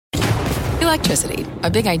Electricity, a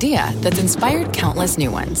big idea that's inspired countless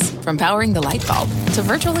new ones. From powering the light bulb to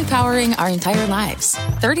virtually powering our entire lives.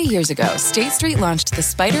 30 years ago, State Street launched the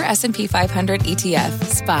SPDR S&P 500 ETF,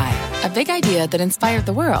 SPY. A big idea that inspired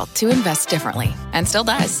the world to invest differently. And still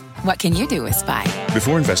does. What can you do with SPY?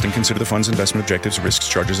 Before investing, consider the fund's investment objectives, risks,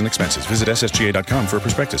 charges, and expenses. Visit ssga.com for a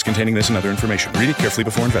prospectus containing this and other information. Read it carefully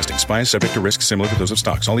before investing. SPY is subject to risks similar to those of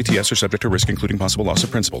stocks. All ETFs are subject to risk, including possible loss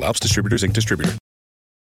of principal. Alps Distributors, Inc. Distributor.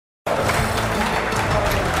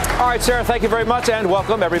 All right, Sarah, thank you very much, and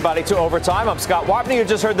welcome, everybody, to Overtime. I'm Scott Wapner. You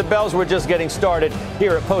just heard the bells. We're just getting started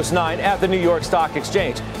here at Post 9 at the New York Stock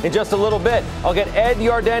Exchange. In just a little bit, I'll get Ed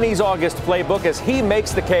Yardeni's August playbook as he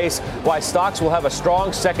makes the case why stocks will have a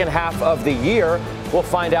strong second half of the year. We'll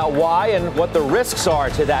find out why and what the risks are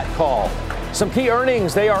to that call. Some key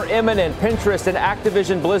earnings, they are imminent. Pinterest and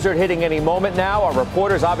Activision Blizzard hitting any moment now. Our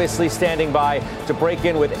reporters obviously standing by to break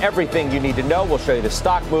in with everything you need to know. We'll show you the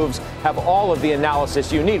stock moves, have all of the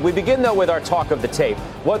analysis you need. We begin, though, with our talk of the tape,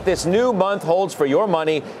 what this new month holds for your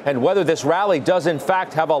money and whether this rally does, in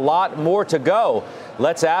fact, have a lot more to go.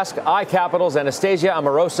 Let's ask iCapital's Anastasia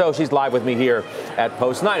Amoroso. She's live with me here at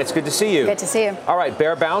Post 9. It's good to see you. Good to see you. All right,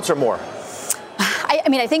 bear bounce or more?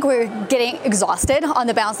 I think we're getting exhausted on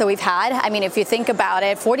the bounce that we've had. I mean, if you think about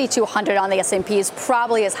it, 4,200 on the S&P is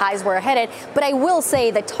probably as high as we're headed. But I will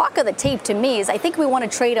say the talk of the tape to me is I think we want to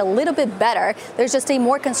trade a little bit better. There's just a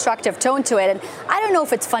more constructive tone to it. And I don't know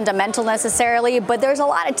if it's fundamental necessarily, but there's a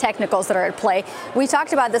lot of technicals that are at play. We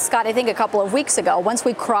talked about this, Scott, I think a couple of weeks ago. Once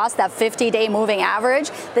we crossed that 50-day moving average,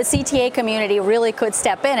 the CTA community really could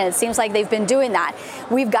step in. And it seems like they've been doing that.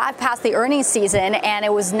 We've got past the earnings season, and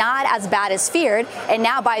it was not as bad as feared. And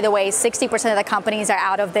now, by the way, 60% of the companies are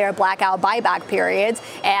out of their blackout buyback periods,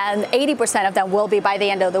 and 80% of them will be by the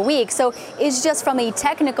end of the week. So it's just from a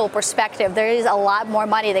technical perspective, there is a lot more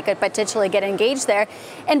money that could potentially get engaged there.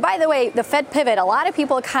 And by the way, the Fed pivot, a lot of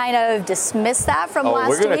people kind of dismiss that from last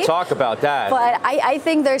week. We're going to talk about that. But I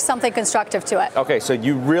think there's something constructive to it. Okay, so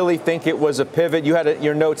you really think it was a pivot? You had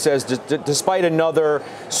your note says, despite another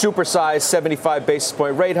supersized 75 basis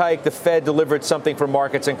point rate hike, the Fed delivered something for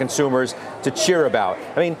markets and consumers to cheer about.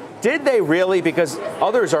 I mean, did they really? Because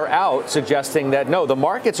others are out suggesting that, no, the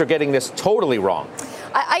markets are getting this totally wrong.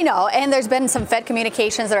 I know, and there's been some Fed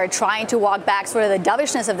communications that are trying to walk back sort of the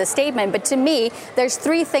dovishness of the statement. But to me, there's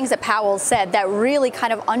three things that Powell said that really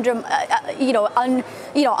kind of underline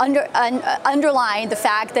the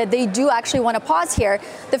fact that they do actually want to pause here.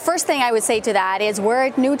 The first thing I would say to that is we're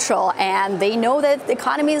at neutral, and they know that the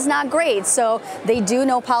economy is not great. So they do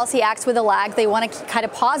know policy acts with a lag. They want to kind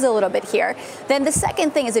of pause a little bit here. Then the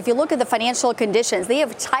second thing is if you look at the financial conditions, they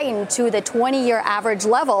have tightened to the 20-year average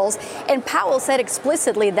levels. And Powell said explicitly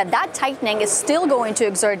that tightening is still going to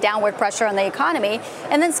exert downward pressure on the economy.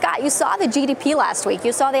 And then, Scott, you saw the GDP last week.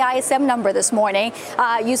 You saw the ISM number this morning.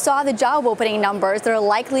 You saw the job opening numbers that are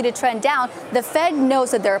likely to trend down. The Fed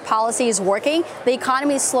knows that their policy is working. The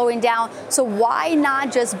economy is slowing down. So why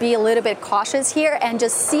not just be a little bit cautious here and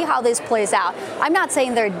just see how this plays out? I'm not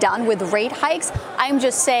saying they're done with rate hikes. I'm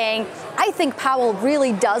just saying I think Powell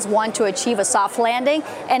really does want to achieve a soft landing.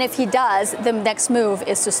 And if he does, the next move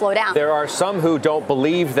is to slow down. There are some who don't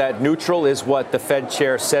believe that neutral is what the Fed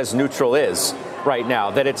chair says neutral is right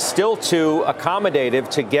now, that it's still too accommodative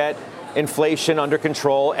to get inflation under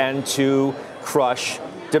control and to crush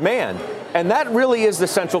demand. And that really is the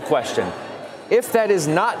central question. If that is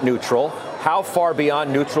not neutral, how far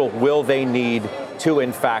beyond neutral will they need to,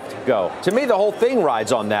 in fact, go? To me, the whole thing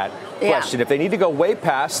rides on that question. If they need to go way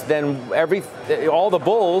past, then all the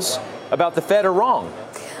bulls about the Fed are wrong.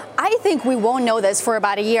 I think we won't know this for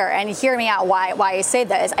about a year. And hear me out why I say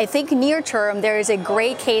this. I think near term, there is a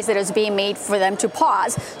great case that is being made for them to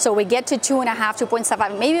pause. So we get to 2.5,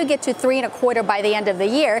 2.75, maybe we get to 3.25 by the end of the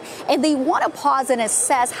year. And they want to pause and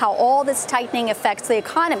assess how all this tightening affects the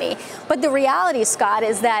economy. But the reality, Scott,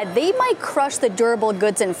 is that they might crush the durable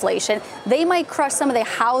goods inflation. They might crush some of the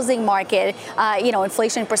housing market,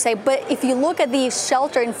 inflation per se. But if you look at the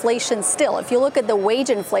shelter inflation still, if you look at the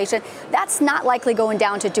wage inflation, that's not likely going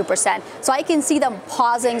down to 2%. So I can see them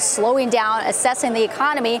pausing, slowing down, assessing the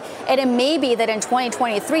economy, and it may be that in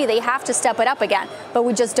 2023 they have to step it up again, but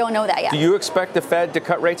we just don't know that yet. Do you expect the Fed to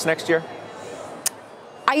cut rates next year?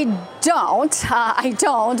 I don't.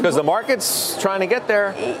 Because the market's trying to get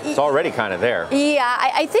there. It's already kind of there. Yeah,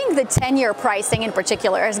 I think the 10-year pricing in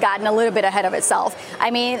particular has gotten a little bit ahead of itself. I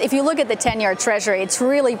mean, if you look at the 10-year Treasury, it's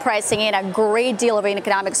really pricing in a great deal of an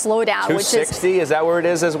economic slowdown. 260, is that where it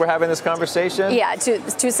is as we're having this conversation? Yeah,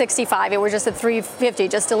 265. It was just at 350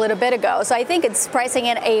 just a little bit ago. So I think it's pricing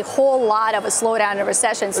in a whole lot of a slowdown and a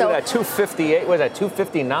recession. So that 258, was that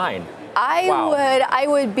 259? I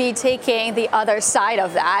would be taking the other side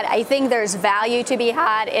of that. I think there's value to be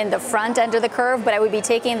had in the front end of the curve, but I would be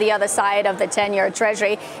taking the other side of the 10-year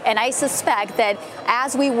Treasury. And I suspect that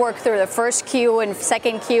as we work through the first Q and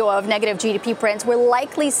second Q of negative GDP prints, we'll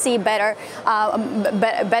likely see better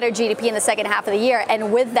GDP in the second half of the year.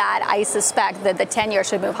 And with that, I suspect that the 10-year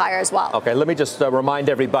should move higher as well. Okay, let me just remind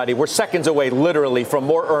everybody, we're seconds away, literally, from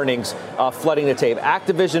more earnings flooding the tape.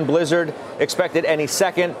 Activision Blizzard expected any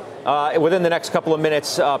second. Within the next couple of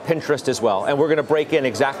minutes, Pinterest as well. And we're going to break in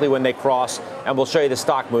exactly when they cross, and we'll show you the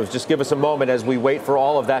stock moves. Just give us a moment as we wait for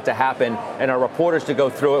all of that to happen, and our reporters to go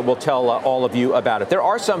through it. We'll tell all of you about it. There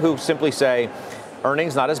are some who simply say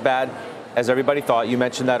earnings not as bad as everybody thought. You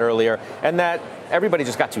mentioned that earlier, and that everybody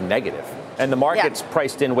just got too negative. And the market's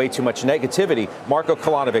priced in way too much negativity. Marko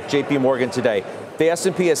Kolanovic, J.P. Morgan today. The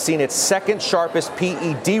S&P has seen its second sharpest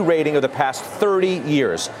PED rating of the past 30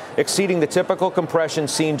 years, exceeding the typical compression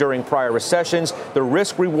seen during prior recessions. The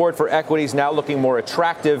risk reward for equities now looking more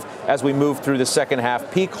attractive as we move through the second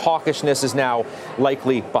half. Peak hawkishness is now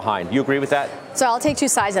likely behind. You agree with that? So I'll take two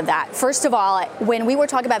sides of that. First of all, when we were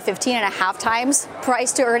talking about 15.5 times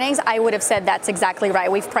price to earnings, I would have said that's exactly right.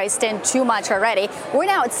 We've priced in too much already. We're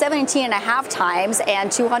now at 17.5 times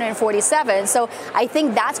and 247. So I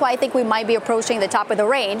think that's why I think we might be approaching the top of the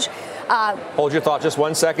range. Hold your thought just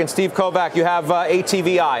 1 second. Steve Kovac, you have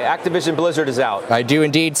ATVI. Activision Blizzard is out. I do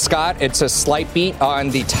indeed, Scott. It's a slight beat on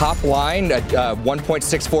the top line,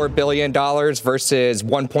 $1.64 billion versus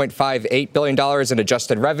 $1.58 billion in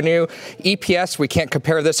adjusted revenue. EPS, we can't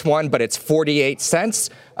compare this one, but it's 48 cents.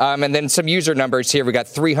 And then some user numbers here. We got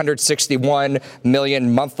 361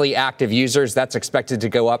 million monthly active users. That's expected to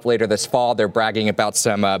go up later this fall. They're bragging about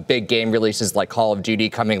some big game releases like Call of Duty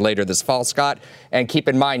coming later this fall, Scott. And keep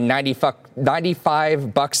in mind,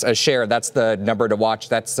 $95 a share. That's the number to watch.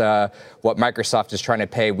 That's what Microsoft is trying to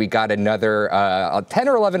pay. We got another 10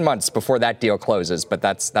 or 11 months before that deal closes. But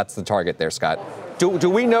that's the target there, Scott. Do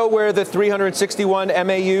we know where the 361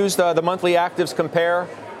 MAUs, the monthly actives, compare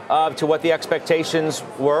to what the expectations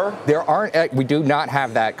were? We do not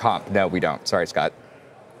have that comp. No, we don't. Sorry, Scott.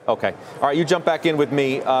 Okay. All right, you jump back in with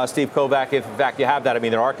me, Steve Kovac, if in fact you have that. I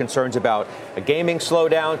mean, there are concerns about a gaming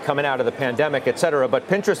slowdown coming out of the pandemic, et cetera. But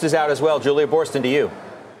Pinterest is out as well. Julia Boorstin, to you.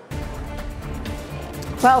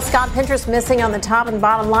 Well, Scott, Pinterest missing on the top and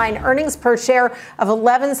bottom line. Earnings per share of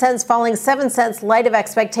 11 cents, falling 7 cents light of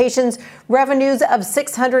expectations. Revenues of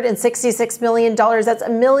 $666 million. That's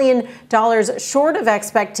 $1 million short of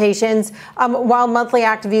expectations, while monthly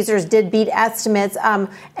active users did beat estimates,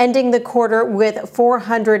 ending the quarter with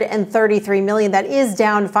 433 million. That is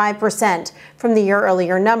down 5% from the year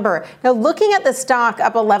earlier number. Now, looking at the stock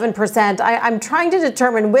up 11%, I'm trying to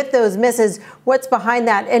determine with those misses what's behind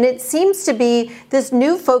that. And it seems to be this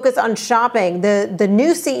new focus on shopping. The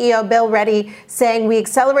new CEO, Bill Ready, saying we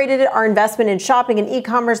accelerated our investment in shopping and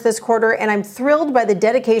e-commerce this quarter, and I'm thrilled by the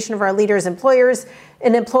dedication of our leaders, employers,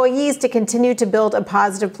 and employees to continue to build a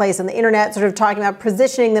positive place on the internet, sort of talking about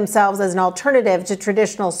positioning themselves as an alternative to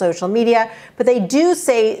traditional social media. But they do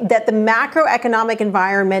say that the macroeconomic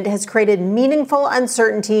environment has created meaningful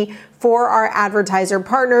uncertainty for our advertiser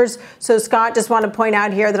partners. So, Scott, just want to point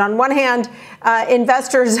out here that on one hand,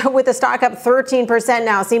 investors with the stock up 13%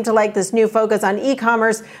 now seem to like this new focus on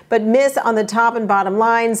e-commerce, but miss on the top and bottom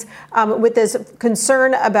lines with this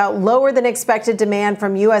concern about lower than expected demand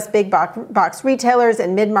from U.S. big box retailers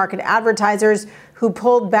and mid-market advertisers who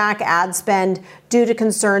pulled back ad spend due to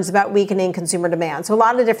concerns about weakening consumer demand. So a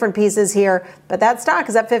lot of different pieces here, but that stock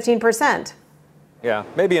is up 15%. Yeah,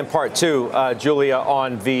 maybe in part too, Julia,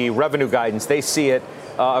 on the revenue guidance, they see it,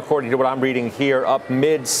 according to what I'm reading here, up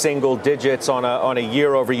mid-single digits on a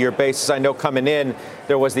year-over-year basis. I know coming in,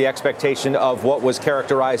 there was the expectation of what was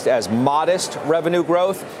characterized as modest revenue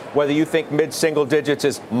growth. Whether you think mid-single digits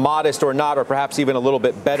is modest or not, or perhaps even a little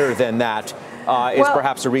bit better than that, is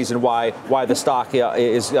perhaps a reason why the stock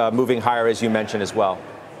is moving higher, as you mentioned as well.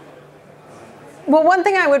 Well, one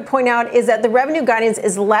thing I would point out is that the revenue guidance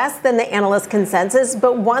is less than the analyst consensus.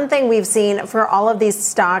 But one thing we've seen for all of these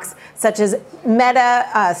stocks, such as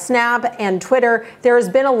Meta, Snap, and Twitter, there has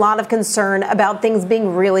been a lot of concern about things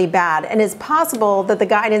being really bad. And it's possible that the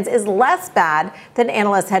guidance is less bad than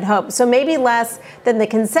analysts had hoped. So maybe less than the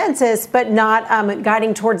consensus, but not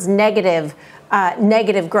guiding towards negative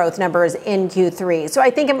growth numbers in Q3. So I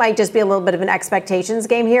think it might just be a little bit of an expectations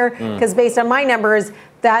game here, because based on my numbers,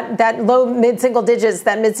 that low mid-single digits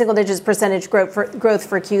percentage growth for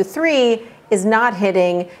Q3 is not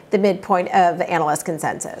hitting the midpoint of analyst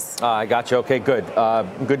consensus. I got you. Okay, good.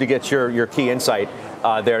 Good to get your key insight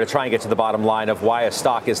there to try and get to the bottom line of why a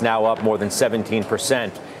stock is now up more than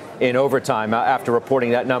 17%. in overtime after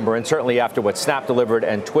reporting that number, and certainly after what Snap delivered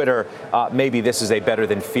and Twitter. Maybe this is a better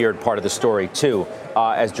than feared part of the story, too,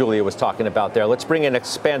 as Julia was talking about there. Let's bring in,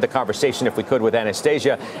 expand the conversation, if we could, with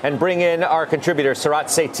Anastasia, and bring in our contributor, Sarat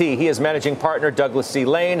Sethi. He is managing partner, Douglas C.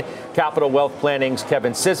 Lane, Capital Wealth Planning's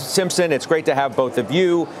Kevin Simpson. It's great to have both of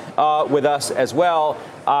you with us as well.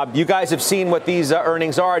 You guys have seen what these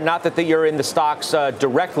earnings are. Not that you're in the stocks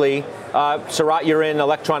directly. Sarat, you're in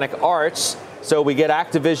Electronic Arts. So we get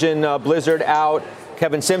Activision Blizzard out.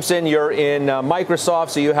 Kevin Simpson, you're in Microsoft,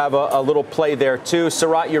 so you have a little play there, too.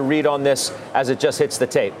 Sarat, your read on this as it just hits the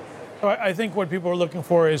tape. I think what people are looking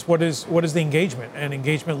for is what is the engagement, and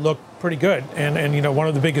engagement looked pretty good. And you know, one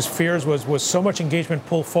of the biggest fears was so much engagement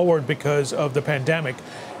pulled forward because of the pandemic.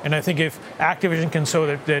 And I think if Activision can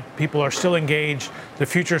show that people are still engaged, the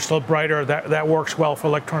future is still brighter, that works well for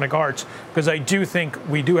Electronic Arts, because I do think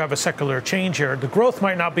we do have a secular change here. The growth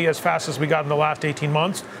might not be as fast as we got in the last 18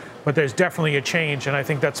 months, but there's definitely a change, and I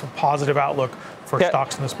think that's a positive outlook for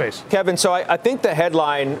stocks in the space. Kevin, so I think the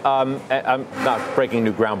headline, I'm not breaking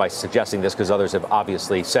new ground by suggesting this because others have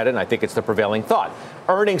obviously said it, and I think it's the prevailing thought.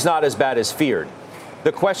 Earnings not as bad as feared.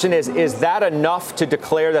 The question is that enough to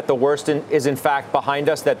declare that the worst is in fact behind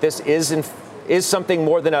us, that this is something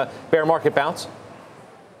more than a bear market bounce?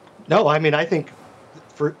 No, I mean, I think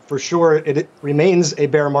for sure it remains a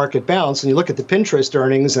bear market bounce. And you look at the Pinterest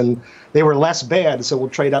earnings and they were less bad, so we'll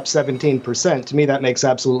trade up 17%. To me, that makes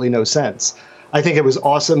absolutely no sense. I think it was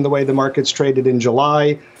awesome the way the markets traded in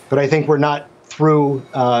July, but I think we're not through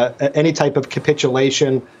any type of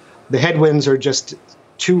capitulation. The headwinds are just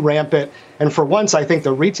too rampant. And for once, I think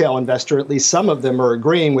the retail investor, at least some of them, are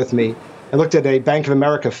agreeing with me. I looked at a Bank of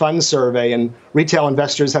America fund survey, and retail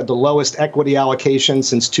investors had the lowest equity allocation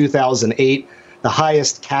since 2008, the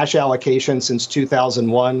highest cash allocation since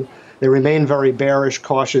 2001. They remain very bearish,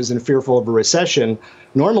 cautious, and fearful of a recession.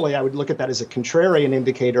 Normally, I would look at that as a contrarian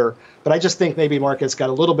indicator, but I just think maybe markets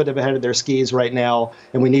got a little bit ahead of their skis right now,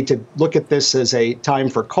 and we need to look at this as a time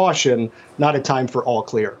for caution, not a time for all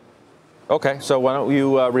clear. Okay, so why don't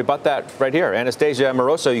you rebut that right here? Anastasia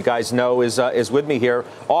Amoroso, you guys know, is with me here,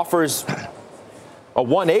 offers a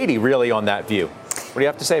 180 really on that view. What do you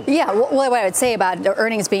have to say? Yeah, what I would say about the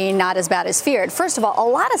earnings being not as bad as feared. First of all, a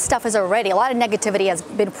lot of stuff is already, a lot of negativity has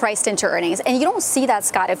been priced into earnings. And you don't see that,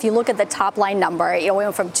 Scott, if you look at the top line number. You know, we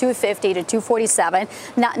went from 250 to 247,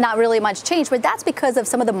 not really much change. But that's because of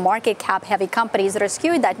some of the market cap heavy companies that are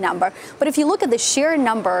skewing that number. But if you look at the sheer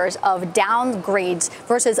numbers of downgrades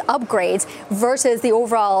versus upgrades versus the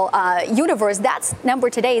overall universe, that number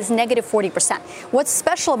today is negative 40%. What's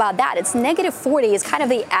special about that? It's negative 40 is kind of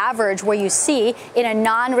the average where you see in a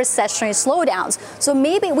non-recessionary slowdowns. So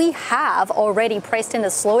maybe we have already priced in the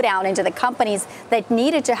slowdown into the companies that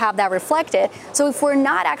needed to have that reflected. So if we're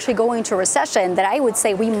not actually going to recession, then I would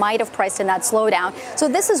say we might have priced in that slowdown. So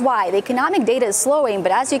this is why the economic data is slowing.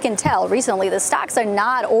 But as you can tell, recently the stocks are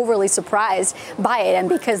not overly surprised by it, and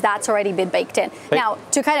because that's already been baked in. Now,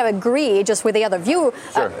 to kind of agree just with the other view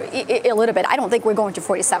a little bit, I don't think we're going to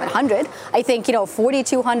 4,700. I think,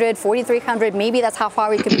 4,200, 4,300, maybe that's how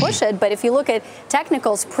far we can push it. But if you look at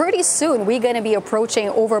technicals, pretty soon we're going to be approaching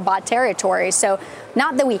overbought territory. So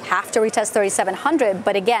not that we have to retest 3,700,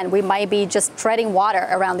 but again, we might be just treading water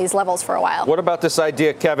around these levels for a while. What about this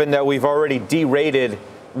idea, Kevin, that we've already derated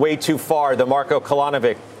way too far the Marko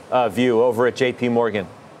Kolanovic view over at JP Morgan?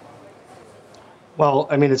 Well,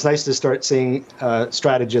 I mean, it's nice to start seeing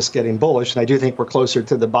strategists getting bullish, and I do think we're closer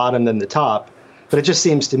to the bottom than the top. But it just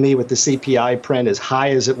seems to me with the CPI print as high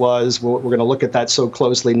as it was, we're going to look at that so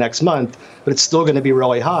closely next month, but it's still going to be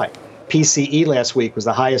really high. PCE last week was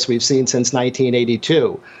the highest we've seen since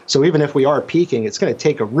 1982. So even if we are peaking, it's going to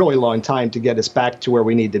take a really long time to get us back to where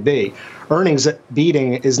we need to be. Earnings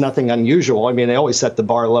beating is nothing unusual. I mean, they always set the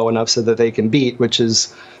bar low enough so that they can beat, which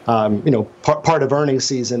is, part of earnings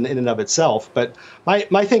season in and of itself. But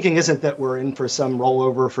my thinking isn't that we're in for some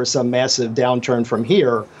rollover, for some massive downturn from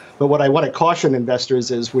here. But what I want to caution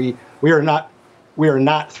investors is we are not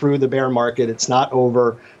through the bear market. It's not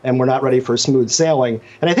over, and we're not ready for smooth sailing.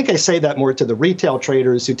 And I think I say that more to the retail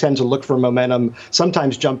traders who tend to look for momentum,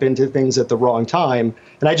 sometimes jump into things at the wrong time.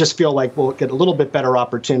 And I just feel like we'll get a little bit better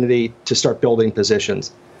opportunity to start building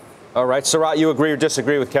positions. All right. Sarat, you agree or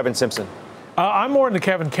disagree with Kevin Simpson? I'm more in the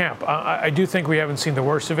Kevin camp. I do think we haven't seen the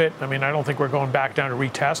worst of it. I mean, I don't think we're going back down to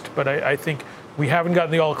retest, but I think we haven't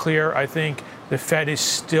gotten the all clear. I think the Fed is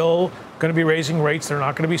still going to be raising rates. They're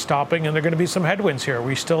not going to be stopping, and there are going to be some headwinds here.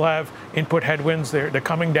 We still have input headwinds. They're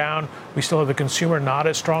coming down. We still have the consumer not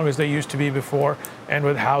as strong as they used to be before, and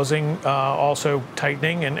with housing also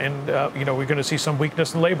tightening, and we're going to see some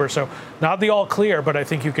weakness in labor. So not the all clear, but I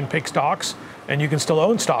think you can pick stocks, and you can still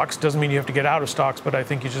own stocks. Doesn't mean you have to get out of stocks, but I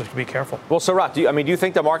think you just have to be careful. Well, Sarat, do you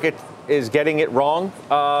think the market is getting it wrong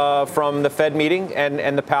from the Fed meeting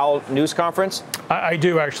and the Powell news conference? I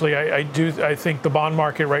do, actually. I think the bond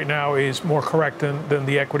market right now is more correct than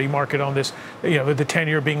the equity market on this. The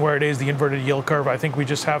 10-year being where it is, the inverted yield curve. I think we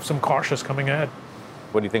just have some cautious coming ahead.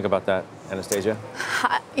 What do you think about that, Anastasia?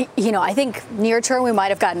 I think near term we might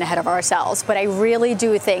have gotten ahead of ourselves, but I really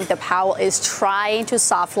do think that Powell is trying to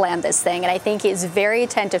soft land this thing, and I think he's very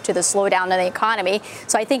attentive to the slowdown in the economy.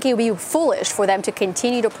 So I think it would be foolish for them to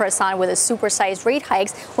continue to press on with a supersized rate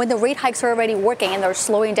hikes when the rate hikes are already working and they're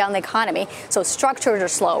slowing down the economy. So structures are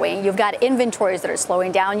slowing. You've got inventories that are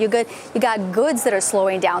slowing down. You got goods that are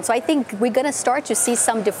slowing down. So I think we're going to start to see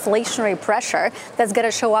some deflationary pressure that's going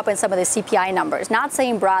to show up in some of the CPI numbers. Not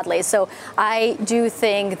saying broadly. So I do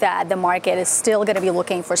think that the market is still going to be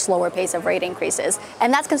looking for slower pace of rate increases.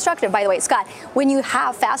 And that's constructive, by the way. Scott, when you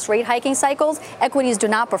have fast rate hiking cycles, equities do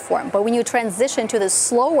not perform. But when you transition to the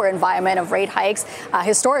slower environment of rate hikes,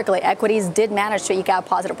 historically, equities did manage to eke out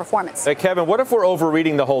positive performance. Hey, Kevin, what if we're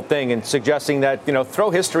overreading the whole thing and suggesting that, throw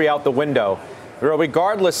history out the window?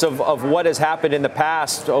 Regardless of what has happened in the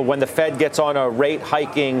past, when the Fed gets on a rate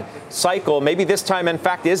hiking cycle, maybe this time, in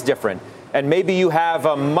fact, is different. And maybe you have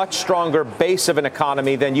a much stronger base of an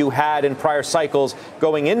economy than you had in prior cycles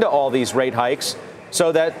going into all these rate hikes,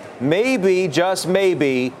 so that maybe, just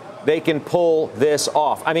maybe, they can pull this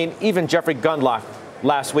off. I mean, even Jeffrey Gundlach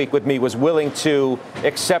last week with me was willing to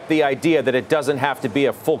accept the idea that it doesn't have to be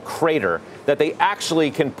a full crater, that they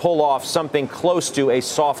actually can pull off something close to a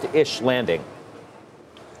soft-ish landing.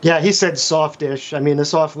 Yeah, he said soft-ish. I mean, the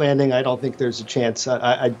soft landing, I don't think there's a chance.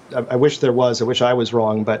 I wish there was. I wish I was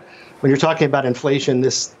wrong. But when you're talking about inflation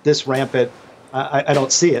this rampant, I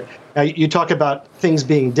don't see it. Now, you talk about things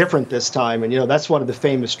being different this time, and, that's one of the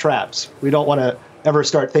famous traps. We don't want to ever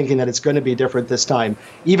start thinking that it's going to be different this time,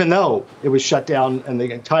 even though it was shut down and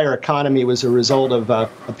the entire economy was a result of a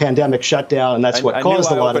pandemic shutdown, and that's what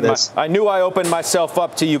caused a lot of this. I knew I opened myself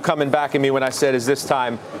up to you coming back at me when I said, is this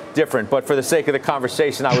time different? But for the sake of the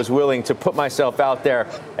conversation, I was willing to put myself out there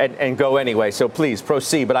and go anyway. So please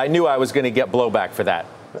proceed. But I knew I was going to get blowback for that.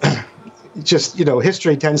 Just,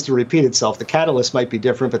 history tends to repeat itself. The catalyst might be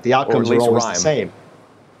different, but the outcomes are always the same.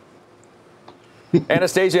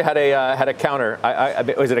 Anastasia had a counter.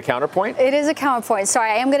 Was it a counterpoint? It is a counterpoint.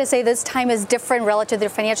 Sorry, I am going to say this time is different relative to the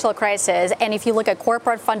financial crisis. And if you look at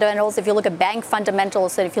corporate fundamentals, if you look at bank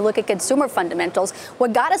fundamentals, and if you look at consumer fundamentals,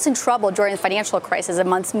 what got us in trouble during the financial crisis,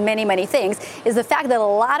 amongst many, many things, is the fact that a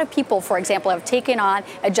lot of people, for example, have taken on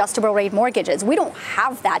adjustable rate mortgages. We don't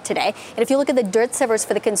have that today. And if you look at the dirt service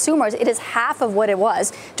for the consumers, it is half of what it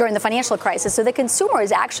was during the financial crisis. So the consumer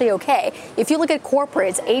is actually okay. If you look at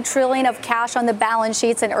corporates, $8 trillion of cash on the balance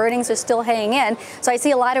sheets and earnings are still hanging in. So I see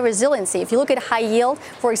a lot of resiliency. If you look at high yield,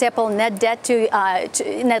 for example, net debt to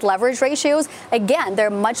net leverage ratios, again, they're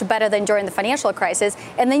much better than during the financial crisis.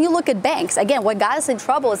 And then you look at banks. Again, what got us in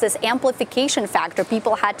trouble is this amplification factor.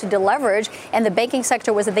 People had to deleverage, and the banking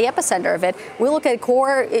sector was at the epicenter of it. We look at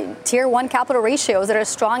core tier 1 capital ratios that are as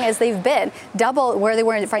strong as they've been, double where they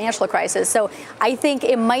were in the financial crisis. So I think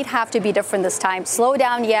it might have to be different this time. Slow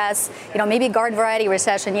down, yes. Maybe garden variety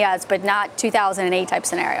recession, yes, but not 2008 type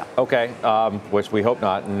scenario. Okay, which we hope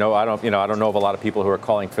not. No, I don't know of a lot of people who are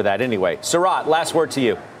calling for that anyway. Sarat, last word to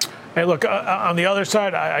you. Hey, look, on the other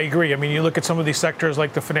side, I agree. I mean, you look at some of these sectors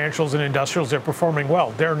like the financials and industrials, they're performing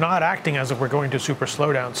well. They're not acting as if we're going to super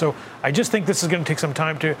slowdown. So I just think this is going to take some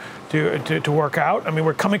time to work out. I mean,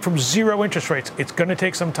 we're coming from zero interest rates. It's going to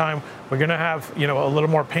take some time. We're going to have, a little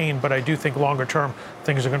more pain, but I do think longer term,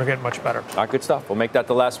 things are going to get much better. All right, good stuff. We'll make that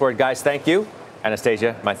the last word. Guys, thank you.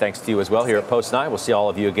 Anastasia, my thanks to you as well here at Post 9. We'll see all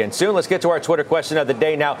of you again soon. Let's get to our Twitter question of the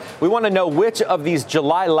day now. We want to know which of these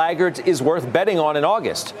July laggards is worth betting on in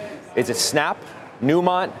August. Is it Snap,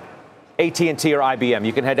 Newmont, AT&T, or IBM?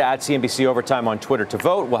 You can head to @CNBC Overtime on Twitter to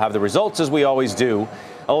vote. We'll have the results as we always do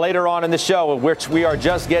later on in the show, which we are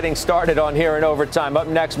just getting started on here in Overtime. Up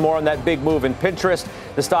next, more on that big move in Pinterest.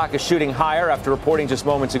 The stock is shooting higher after reporting just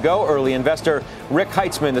moments ago. Early investor Rick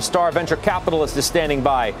Heitzman, the star venture capitalist, is standing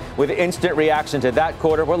by with instant reaction to that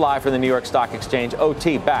quarter. We're live from the New York Stock Exchange.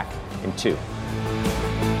 OT back in 2.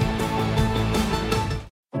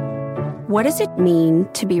 What does it mean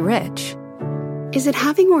to be rich? Is it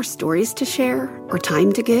having more stories to share or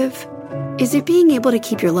time to give? Is it being able to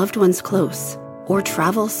keep your loved ones close? or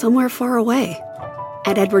travel somewhere far away.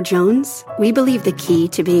 At Edward Jones, we believe the key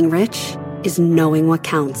to being rich is knowing what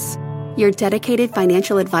counts. Your dedicated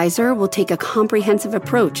financial advisor will take a comprehensive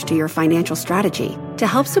approach to your financial strategy to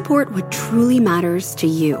help support what truly matters to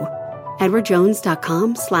you.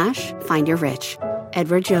 EdwardJones.com/findyourrich.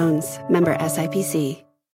 Edward Jones, member SIPC.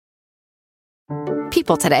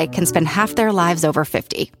 People today can spend half their lives over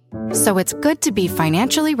 50. So it's good to be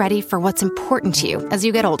financially ready for what's important to you as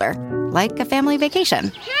you get older, like a family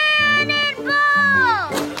vacation.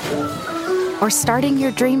 Or starting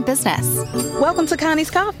your dream business. Welcome to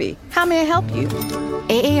Connie's Coffee. How may I help you?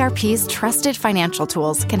 AARP's trusted financial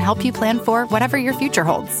tools can help you plan for whatever your future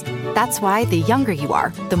holds. That's why the younger you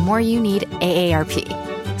are, the more you need AARP.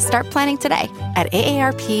 Start planning today at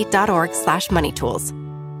aarp.org/moneytools.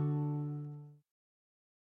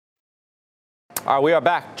 All right, we are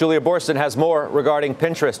back. Julia Boorstin has more regarding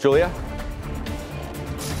Pinterest. Julia?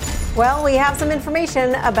 Well, we have some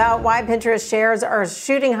information about why Pinterest shares are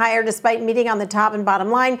shooting higher despite meeting on the top and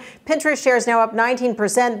bottom line. Pinterest shares now up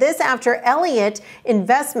 19%. This after Elliott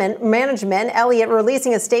Investment Management, Elliott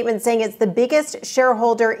releasing a statement saying it's the biggest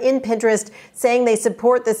shareholder in Pinterest, saying they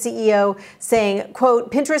support the CEO, saying, quote,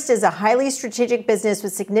 Pinterest is a highly strategic business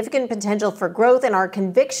with significant potential for growth, and our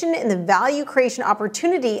conviction in the value creation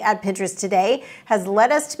opportunity at Pinterest today has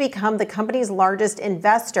led us to become the company's largest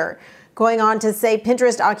investor. Going on to say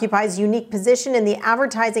Pinterest occupies a unique position in the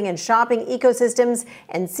advertising and shopping ecosystems,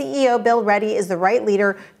 and CEO Bill Ready is the right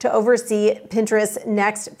leader to oversee Pinterest's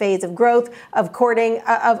next phase of growth. Of course,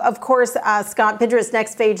 Scott, Pinterest's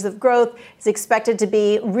next phase of growth is expected to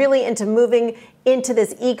be really into moving into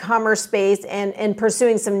this e-commerce space and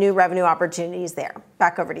pursuing some new revenue opportunities there.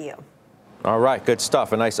 Back over to you. All right, good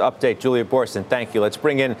stuff. A nice update, Julia Boorstin. Thank you. Let's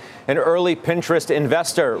bring in an early Pinterest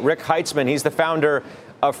investor, Rick Heitzman. He's the founder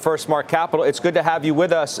of First Mark Capital. It's good to have you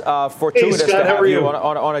with us. Fortuitous to have you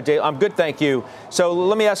on a day. I'm good, thank you. So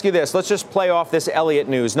let me ask you this. Let's just play off this Elliott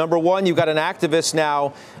news. Number one, you've got an activist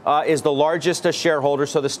now is the largest shareholder,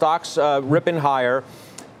 so the stock's ripping higher.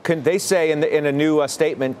 They say in a new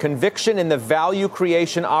statement, conviction in the value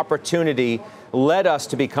creation opportunity led us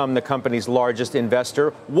to become the company's largest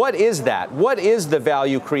investor. What is that? What is the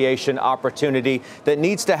value creation opportunity that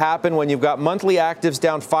needs to happen when you've got monthly actives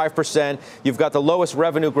down 5%, you've got the lowest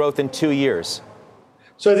revenue growth in 2 years?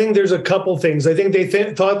 So I think there's a couple things. I think they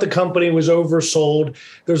thought the company was oversold.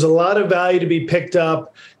 There's a lot of value to be picked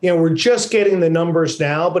up. We're just getting the numbers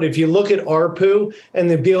now, but if you look at ARPU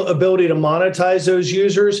and the ability to monetize those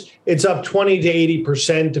users, it's up 20 to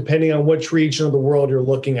 80%, depending on which region of the world you're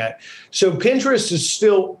looking at. So Pinterest is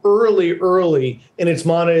still early in its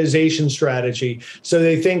monetization strategy. So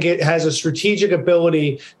they think it has a strategic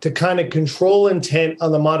ability to kind of control intent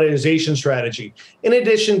on the monetization strategy. In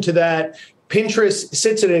addition to that, Pinterest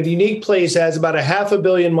sits in a unique place, has about 500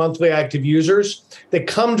 million monthly active users that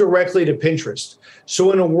come directly to Pinterest.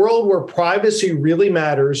 So in a world where privacy really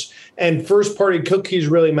matters and first-party cookies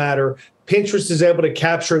really matter, Pinterest is able to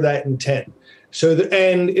capture that intent.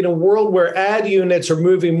 And in a world where ad units are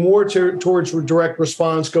moving more towards direct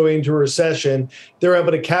response going into a recession, they're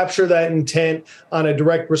able to capture that intent on a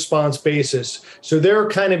direct response basis. So they're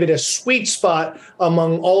kind of in a sweet spot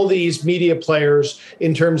among all these media players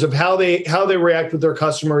in terms of how they react with their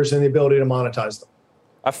customers and the ability to monetize them.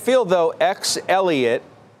 I feel, though, Elliott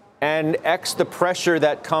and the pressure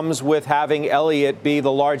that comes with having Elliott be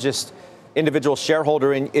the largest individual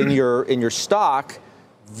shareholder in your stock,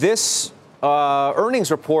 this earnings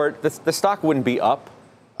report, the stock wouldn't be up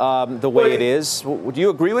the way it is. Would you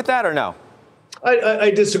agree with that or no? I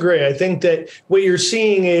disagree. I think that what you're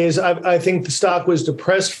seeing is I think the stock was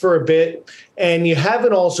depressed for a bit, and you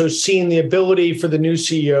haven't also seen the ability for the new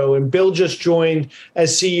CEO. And Bill just joined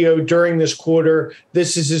as CEO during this quarter.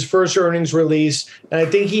 This is his first earnings release, and I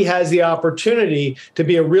think he has the opportunity to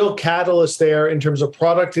be a real catalyst there in terms of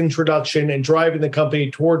product introduction and driving the company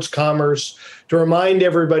towards commerce. To remind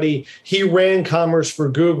everybody, he ran commerce for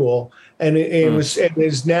Google. And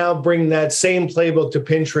is now bringing that same playbook to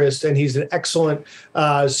Pinterest, and he's an excellent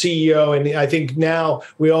CEO. And I think now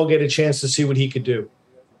we all get a chance to see what he could do.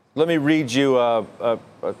 Let me read you a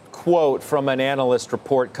quote from an analyst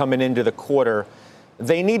report coming into the quarter.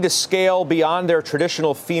 They need to scale beyond their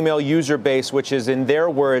traditional female user base, which is, in their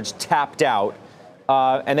words, tapped out.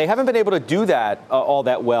 And they haven't been able to do that all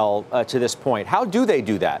that well to this point. How do they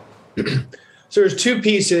do that? So there's two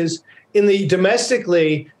pieces.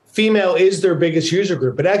 Domestically, female is their biggest user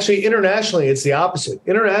group, but actually internationally, it's the opposite.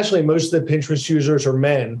 Internationally, most of the Pinterest users are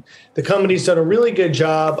men. The company's done a really good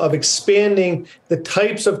job of expanding the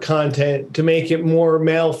types of content to make it more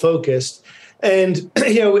male focused. And,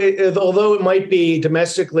 although it might be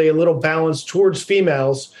domestically a little balanced towards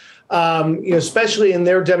females, especially in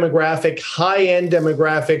their demographic, high-end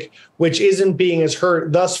demographic, which isn't being as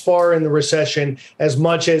hurt thus far in the recession as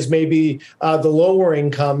much as maybe the lower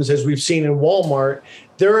incomes, as we've seen in Walmart,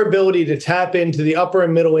 their ability to tap into the upper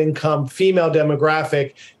and middle income female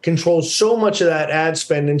demographic controls so much of that ad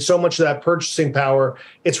spend and so much of that purchasing power.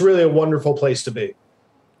 It's really a wonderful place to be.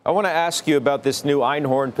 I want to ask you about this new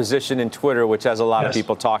Einhorn position in Twitter, which has a lot of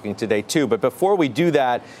people talking today, too. But before we do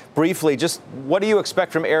that, briefly, just what do you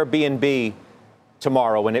expect from Airbnb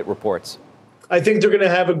tomorrow when it reports? I think they're going to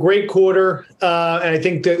have a great quarter. And I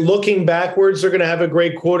think that looking backwards, they're going to have a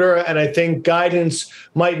great quarter. And I think guidance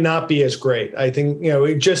might not be as great. I think,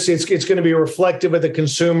 it's going to be reflective of the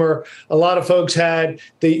consumer. A lot of folks had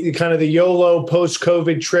the kind of the YOLO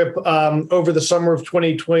post-COVID trip over the summer of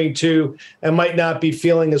 2022 and might not be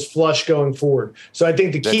feeling as flush going forward. So I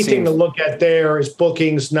think the key thing to look at there is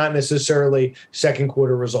bookings, not necessarily second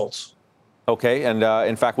quarter results. Okay. And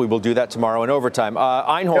in fact, we will do that tomorrow in overtime.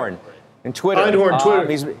 Einhorn. Yep. In Twitter,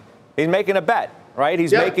 he's making a bet, right?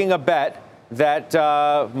 He's making a bet that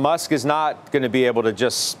Musk is not going to be able to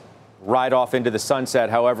just ride off into the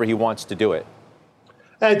sunset however he wants to do it.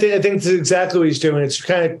 I think that's exactly what he's doing. It's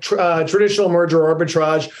kind of traditional merger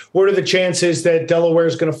arbitrage. What are the chances that Delaware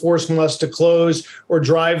is going to force Musk to close or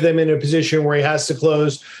drive them in a position where he has to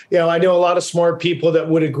close? I know a lot of smart people that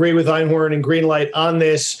would agree with Einhorn and Greenlight on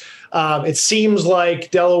this. It seems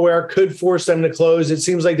like Delaware could force them to close. It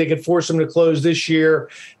seems like they could force them to close this year.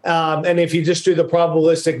 And if you just do the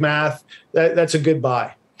probabilistic math, that's a good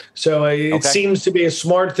buy. So it seems to be a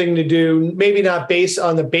smart thing to do, maybe not based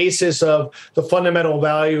on the basis of the fundamental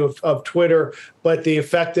value of Twitter, but the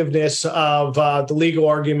effectiveness of the legal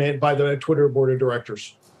argument by the Twitter board of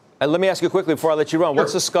directors. Let me ask you quickly before I let you run. Sure.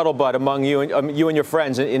 What's the scuttlebutt among you and your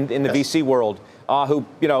friends in the VC world who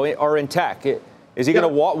are in tech? Is he going to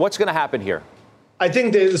walk? What's going to happen here? I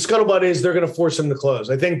think the scuttlebutt is they're going to force him to close.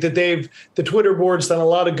 I think that the Twitter board's done a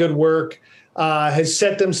lot of good work, has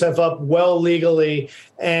set themselves up well legally,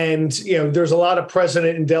 and there's a lot of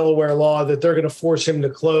precedent in Delaware law that they're going to force him to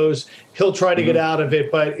close. He'll try to get out of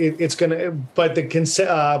it, but it's going to. But the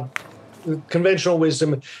conventional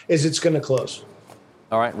wisdom is it's going to close.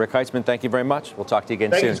 All right, Rick Heitzmann, thank you very much. We'll talk to you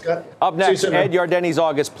again soon. You, Scott. Up next, Ed Yardeni's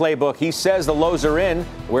August playbook. He says the lows are in,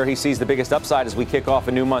 where he sees the biggest upside as we kick off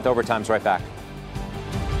a new month. Overtime's right back.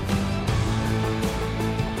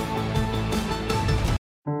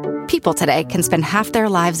 People today can spend half their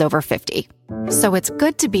lives over 50. So it's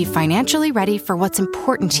good to be financially ready for what's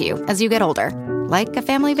important to you as you get older, like a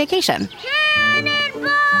family vacation.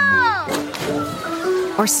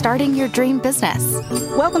 Or starting your dream business.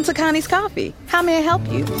 Welcome to Connie's Coffee. How may I help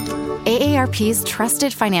you? AARP's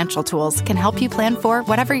trusted financial tools can help you plan for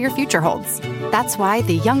whatever your future holds. That's why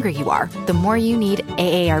the younger you are, the more you need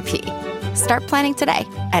AARP. Start planning today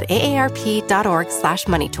at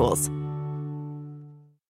aarp.org/moneytools.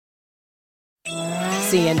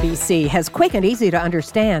 CNBC has quick and easy to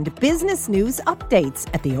understand business news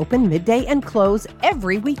updates at the open, midday, and close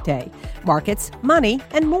every weekday. Markets, money,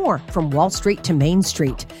 and more from Wall Street to Main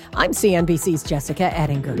Street. I'm CNBC's Jessica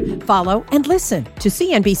Ettinger. Follow and listen to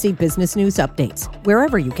CNBC Business News Updates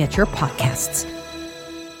wherever you get your podcasts.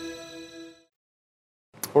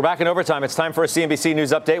 We're back in overtime. It's time for a CNBC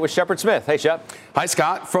News Update with Shepard Smith. Hey, Shep. Hi,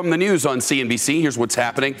 Scott. From the news on CNBC, here's what's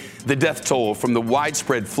happening. The death toll from the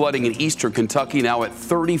widespread flooding in eastern Kentucky now at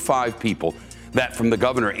 35 people. That from the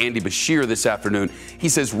governor, Andy Beshear, this afternoon. He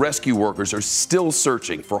says rescue workers are still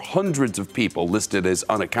searching for hundreds of people listed as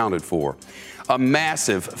unaccounted for. A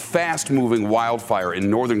massive, fast-moving wildfire in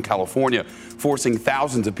Northern California, forcing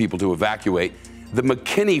thousands of people to evacuate. The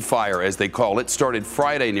McKinney Fire, as they call it, started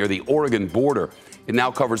Friday near the Oregon border. It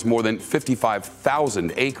now covers more than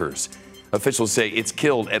 55,000 acres. Officials say it's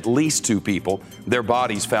killed at least 2 people, their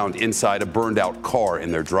bodies found inside a burned-out car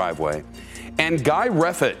in their driveway. And Guy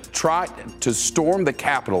Reffitt tried to storm the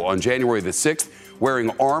Capitol on January the 6th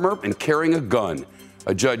wearing armor and carrying a gun.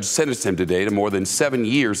 A judge sentenced him today to more than 7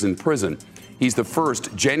 years in prison. He's the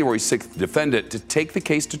first January 6th defendant to take the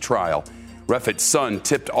case to trial. Reffitt's son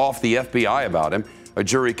tipped off the FBI about him. A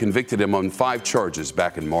jury convicted him on 5 charges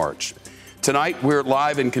back in March. Tonight, we're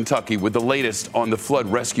live in Kentucky with the latest on the flood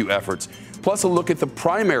rescue efforts, plus a look at the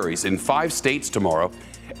primaries in 5 states tomorrow.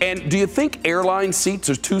 And do you think airline seats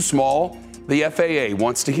are too small? The FAA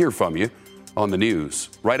wants to hear from you on the news.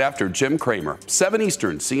 Right after Jim Cramer, 7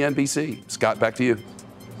 Eastern, CNBC. Scott, back to you.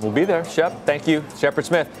 We'll be there, Shep. Thank you, Shepard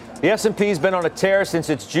Smith. The S&P's been on a tear since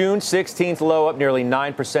its June 16th low, up nearly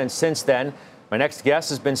 9% since then. My next guest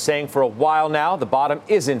has been saying for a while now the bottom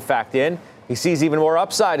is in fact in. He sees even more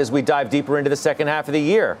upside as we dive deeper into the second half of the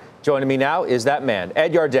year. Joining me now is that man,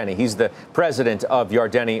 Ed Yardeni. He's the president of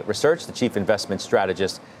Yardeni Research, the chief investment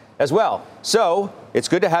strategist as well. So it's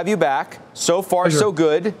good to have you back. So far, so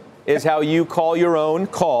good is how you call your own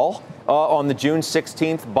call on the June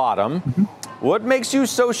 16th bottom. What makes you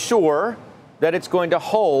so sure that it's going to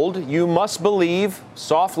hold? You must believe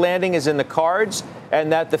soft landing is in the cards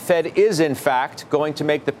and that the Fed is, in fact, going to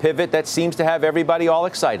make the pivot that seems to have everybody all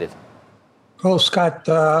excited. Well, Scott,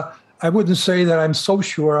 I wouldn't say that I'm so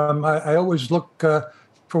sure. I always look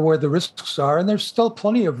for where the risks are, and there's still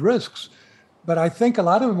plenty of risks. But I think a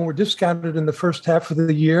lot of them were discounted in the first half of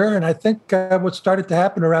the year. And I think what started to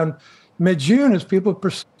happen around mid-June is people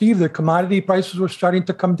perceived that commodity prices were starting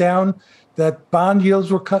to come down, that bond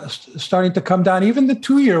yields were starting to come down. Even the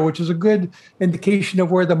 2-year, which is a good indication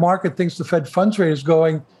of where the market thinks the Fed funds rate is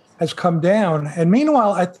going, has come down. And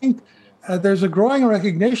meanwhile, I think there's a growing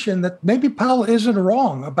recognition that maybe Powell isn't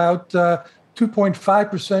wrong about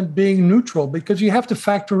 2.5% being neutral, because you have to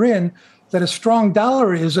factor in that a strong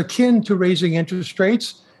dollar is akin to raising interest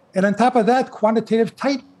rates. And on top of that, quantitative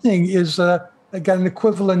tightening is again an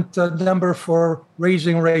equivalent number for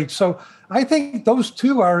raising rates. So I think those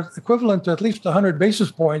two are equivalent to at least 100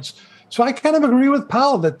 basis points. So I kind of agree with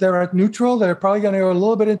Powell that they're at neutral. They're probably going to go a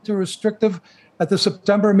little bit into restrictive at the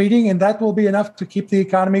September meeting, and that will be enough to keep the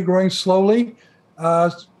economy growing slowly,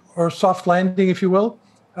 or soft landing, if you will.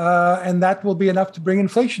 And that will be enough to bring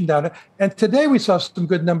inflation down. And today we saw some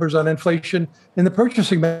good numbers on inflation in the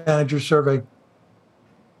Purchasing Manager survey.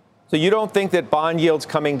 So you don't think that bond yields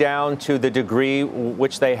coming down to the degree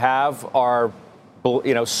which they have are,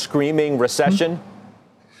 screaming recession?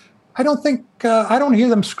 I don't think, I don't hear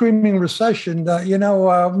them screaming recession.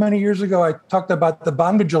 Many years ago, I talked about the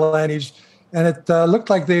bond vigilantes, and it looked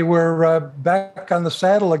like they were back on the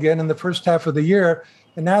saddle again in the first half of the year.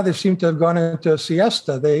 And now they seem to have gone into a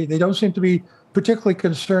siesta. They don't seem to be particularly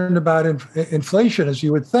concerned about inflation, as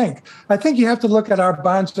you would think. I think you have to look at our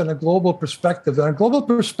bonds in a global perspective. On a global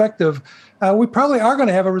perspective, we probably are going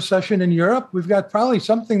to have a recession in Europe. We've got probably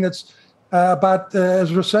something that's about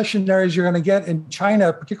as recessionary as you're going to get in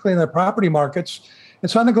China, particularly in the property markets.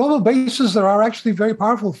 And so on a global basis, there are actually very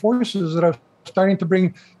powerful forces that are starting to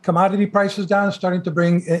bring commodity prices down, starting to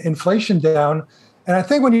bring inflation down. And I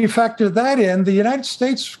think when you factor that in, the United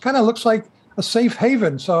States kind of looks like a safe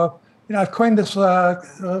haven. So, I've coined this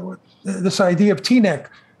this idea of TNEC.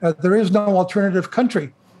 There is no alternative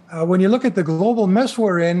country. When you look at the global mess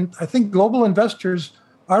we're in, I think global investors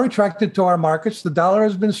are attracted to our markets. The dollar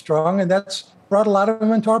has been strong, and that's brought a lot of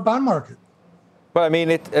them into our bond market. But I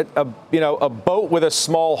mean, a boat with a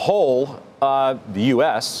small hole, the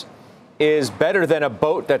U.S., is better than a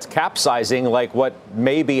boat that's capsizing like what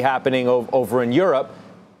may be happening over in Europe.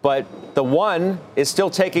 But the one is still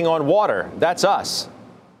taking on water. That's us.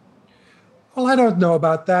 Well, I don't know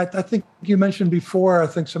about that. I think you mentioned before, I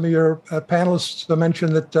think some of your panelists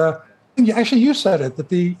mentioned that, actually you said it, that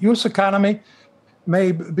the U.S. economy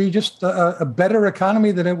may be just a better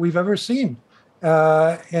economy than we've ever seen.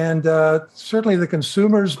 And certainly the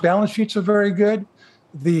consumers' balance sheets are very good.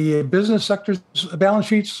 The business sector's balance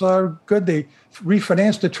sheets are good. They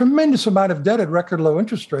refinanced a tremendous amount of debt at record low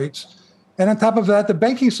interest rates. And on top of that, the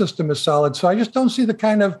banking system is solid. So I just don't see the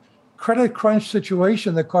kind of credit crunch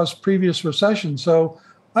situation that caused previous recessions. So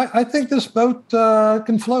I think this boat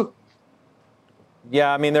can float.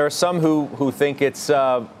 Yeah, I mean, there are some who think it's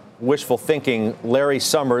wishful thinking. Larry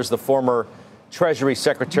Summers, the former Treasury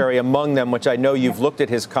Secretary, among them, which I know you've looked at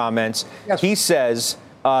his comments. Yes. He says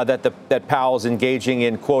that Powell's engaging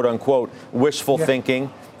in, quote unquote, wishful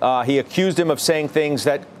thinking. He accused him of saying things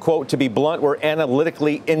that, quote, to be blunt, were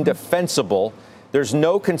analytically indefensible. There's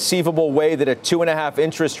no conceivable way that a 2.5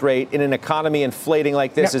 interest rate in an economy inflating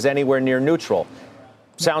like this is anywhere near neutral.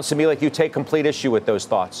 Sounds to me like you take complete issue with those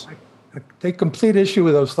thoughts. I take complete issue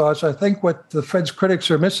with those thoughts. I think what the Fed's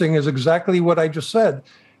critics are missing is exactly what I just said.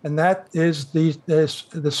 And that is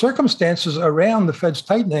the circumstances around the Fed's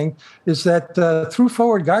tightening is that through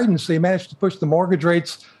forward guidance, they managed to push the mortgage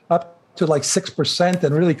rates up to like 6%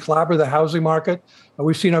 and really clobber the housing market.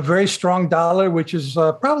 We've seen a very strong dollar, which is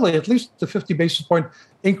probably at least a 50 basis point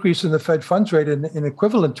increase in the Fed funds rate in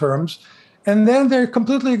equivalent terms. And then they're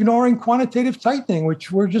completely ignoring quantitative tightening,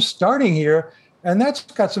 which we're just starting here. And that's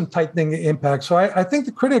got some tightening impact. So I think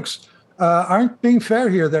the critics aren't being fair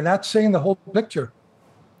here. They're not seeing the whole picture.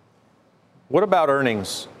 What about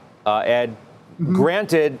earnings, Ed? Mm-hmm.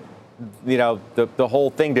 Granted, the whole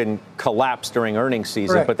thing didn't collapse during earnings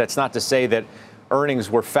season, but that's not to say that earnings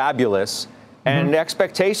were fabulous. And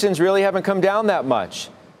expectations really haven't come down that much.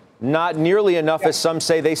 Not nearly enough as some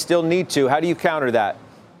say they still need to. How do you counter that?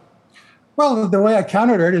 Well, the way I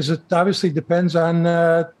counter it is it obviously depends on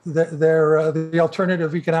the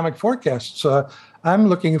alternative economic forecasts. I'm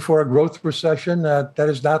looking for a growth recession that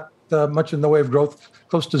is not much in the way of growth,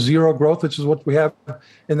 close to zero growth, which is what we have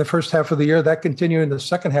in the first half of the year. That continue in the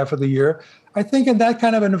second half of the year. I think in that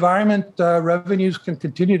kind of environment, revenues can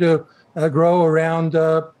continue to grow around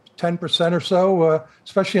 10% or so,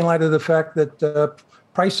 especially in light of the fact that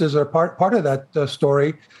prices are part of that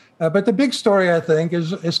story. But the big story, I think,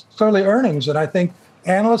 is clearly earnings. And I think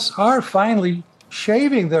analysts are finally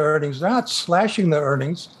shaving their earnings, not slashing their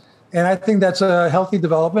earnings. And I think that's a healthy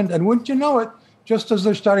development. And wouldn't you know it, just as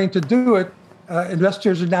they're starting to do it,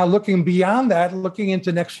 investors are now looking beyond that, looking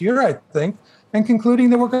into next year, I think, and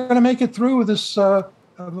concluding that we're going to make it through this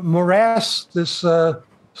morass, this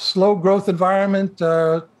slow growth environment,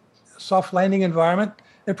 soft landing environment,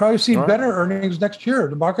 and probably see better earnings next year.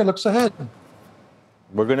 The market looks ahead.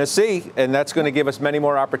 We're going to see, and that's going to give us many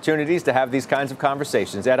more opportunities to have these kinds of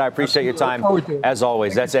conversations. Ed, I appreciate your time, as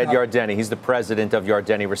always. That's Ed Yardeni. He's the president of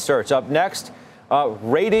Yardeni Research. Up next,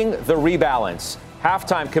 rating the rebalance.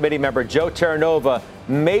 Halftime committee member Joe Terranova,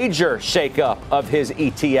 major shakeup of his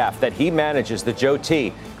ETF that he manages, the Joe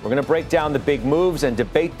T. We're going to break down the big moves and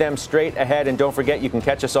debate them straight ahead. And don't forget, you can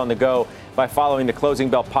catch us on the go by following the Closing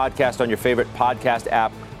Bell podcast on your favorite podcast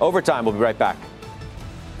app. Overtime, we'll be right back.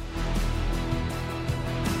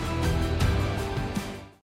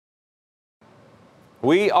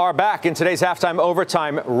 We are back in today's halftime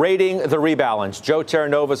overtime, rating the rebalance. Joe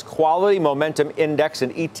Terranova's Quality Momentum Index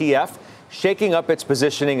and ETF, shaking up its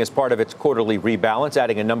positioning as part of its quarterly rebalance,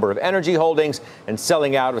 adding a number of energy holdings and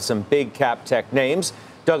selling out of some big cap tech names.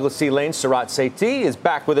 Douglas C. Lane, Sarat Sethi is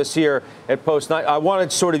back with us here at Post 9. I want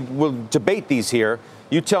to we'll debate these here.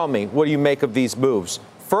 You tell me, what do you make of these moves?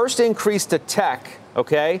 First increase to tech,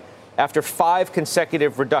 okay, after 5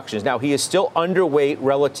 consecutive reductions. Now, he is still underweight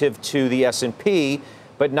relative to the S&P,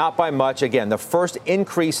 but not by much. Again, the first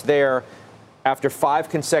increase there after 5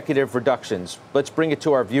 consecutive reductions. Let's bring it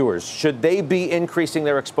to our viewers. Should they be increasing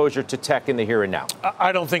their exposure to tech in the here and now?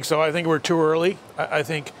 I don't think so. I think we're too early. I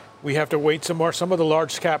think we have to wait some more. Some of the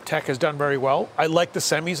large cap tech has done very well. I like the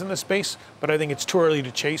semis in this space, but I think it's too early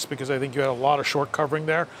to chase because I think you had a lot of short covering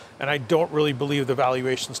there, and I don't really believe the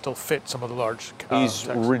valuation still fit some of the large He's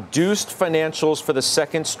reduced financials for the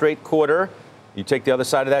second straight quarter. You take the other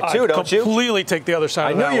side of that too, don't you? I completely take the other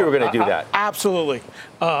side of that. I knew you were going to do that. Absolutely.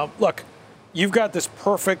 Look, you've got this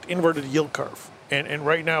perfect inverted yield curve. And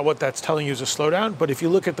right now, what that's telling you is a slowdown. But if you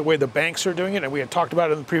look at the way the banks are doing it, and we had talked about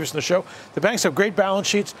it in the previous in the show, the banks have great balance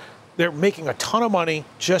sheets. They're making a ton of money,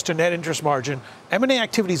 just a net interest margin. M&A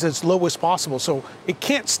activity is as low as possible, so it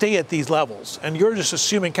can't stay at these levels. And you're just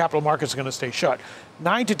assuming capital markets are going to stay shut.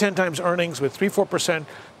 9 to 10 times earnings with 3-4%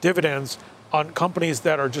 dividends on companies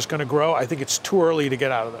that are just going to grow. I think it's too early to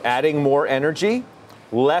get out of those. Adding more energy,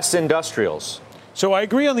 less industrials. So I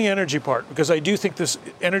agree on the energy part because I do think this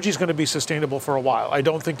energy is going to be sustainable for a while. I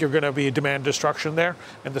don't think you're going to be a demand destruction there.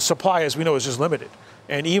 And the supply, as we know, is just limited.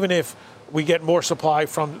 And even if we get more supply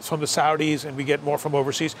from the Saudis and we get more from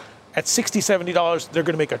overseas, at $60, $70, they're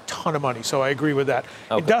going to make a ton of money. So I agree with that.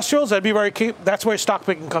 Okay. Industrials, I'd be very key. That's where stock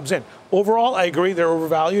picking comes in. Overall, I agree they're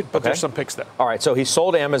overvalued, but there's some picks there. All right, so he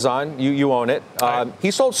sold Amazon. You own it.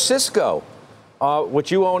 He sold Cisco.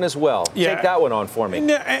 Which you own as well. Yeah. Take that one on for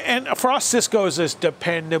me. And for us, Cisco is this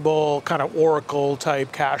dependable kind of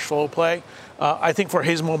Oracle-type cash flow play. I think for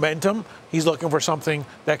his momentum, he's looking for something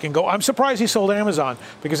that can go. I'm surprised he sold Amazon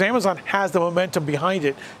because Amazon has the momentum behind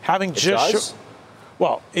it. Having just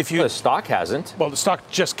well, if you the stock hasn't. Well, the stock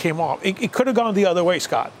just came off. It could have gone the other way,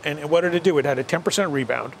 Scott. And what did it do? It had a 10%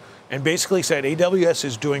 rebound. And basically said AWS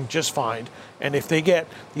is doing just fine. And if they get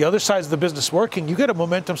the other sides of the business working, you get a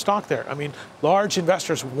momentum stock there. I mean, large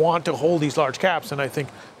investors want to hold these large caps, and I think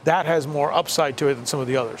that has more upside to it than some of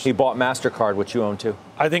the others. He bought MasterCard, which you own too.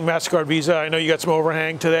 I think MasterCard, Visa, I know you got some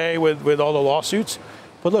overhang today with all the lawsuits.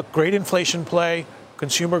 But look, great inflation play,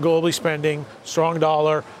 consumer globally spending, strong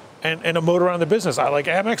dollar, and a motor around the business. I like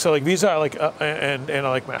Amex, I like Visa, I like and I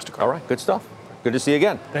like MasterCard. All right, good stuff. Good to see you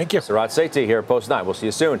again. Thank you. Sarat Sethi here at Post 9. We'll see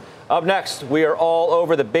you soon. Up next, we are all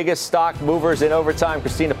over the biggest stock movers in overtime.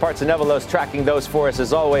 Christina Partsinevelos tracking those for us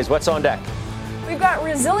as always. What's on deck? We've got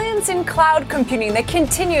resilience in cloud computing that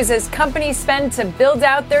continues as companies spend to build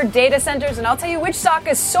out their data centers. And I'll tell you which stock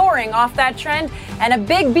is soaring off that trend and a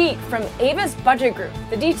big beat from Avis Budget Group.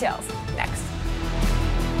 The details next.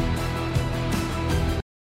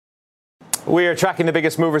 We are tracking the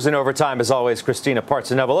biggest movers in overtime, as always. Christina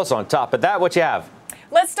Partsinevelos on top of that. What you have?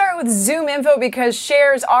 Let's start with Zoom Info because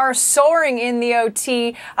shares are soaring in the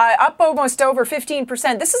OT, up almost over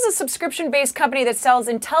 15%. This is a subscription-based company that sells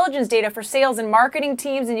intelligence data for sales and marketing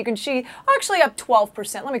teams, and you can see actually up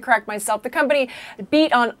 12%. Let me correct myself. The company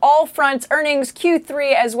beat on all fronts, earnings,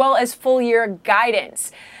 Q3, as well as full-year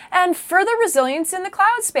guidance. And further resilience in the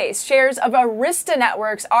cloud space. Shares of Arista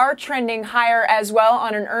Networks are trending higher as well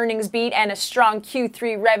on an earnings beat and a strong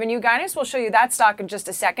Q3 revenue guidance. We'll show you that stock in just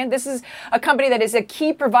a second. This is a company that is a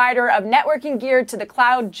key provider of networking gear to the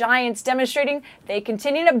cloud giants, demonstrating they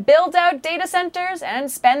continue to build out data centers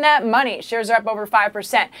and spend that money. Shares are up over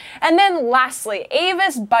 5%. And then lastly,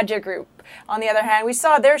 Avis Budget Group. On the other hand, we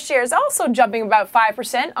saw their shares also jumping about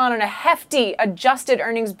 5% on a hefty adjusted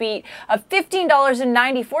earnings beat of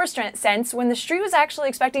 $15.94 when the street was actually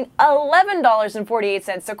expecting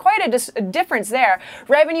 $11.48. So quite a difference there.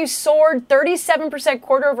 Revenue soared 37%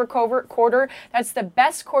 quarter over quarter. That's the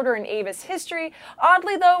best quarter in Avis history.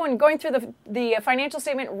 Oddly, though, when going through the financial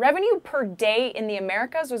statement, revenue per day in the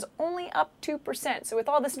Americas was only up 2%. So with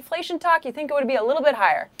all this inflation talk, you think it would be a little bit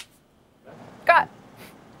higher. Scott.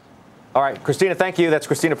 All right, Christina, thank you. That's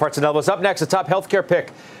Christina Partsinevelos. Up next, a top healthcare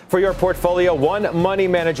pick for your portfolio. One money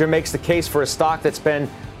manager makes the case for a stock that's been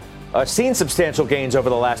seen substantial gains over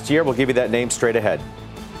the last year. We'll give you that name straight ahead.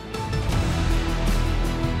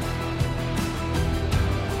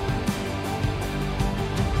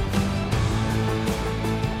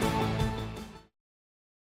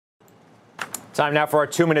 Time now for our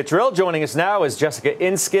 2-minute drill. Joining us now is Jessica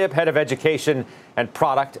Inskip, Head of Education and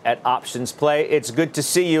Product at Options Play. It's good to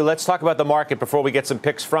see you. Let's talk about the market before we get some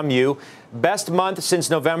picks from you. Best month since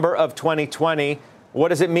November of 2020. What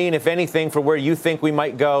does it mean, if anything, for where you think we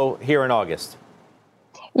might go here in August?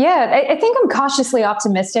 Yeah, I think I'm cautiously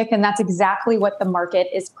optimistic, and that's exactly what the market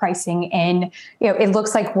is pricing in. It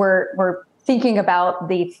looks like we're thinking about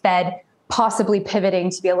the Fed possibly pivoting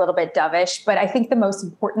to be a little bit dovish. But I think the most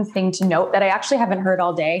important thing to note that I actually haven't heard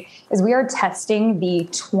all day is we are testing the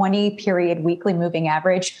 20-period weekly moving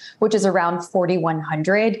average, which is around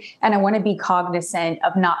 4,100. And I want to be cognizant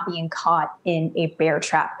of not being caught in a bear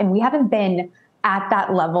trap. And we haven't been at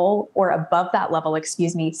that level or above that level,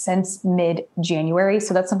 since mid-January.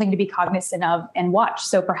 So that's something to be cognizant of and watch.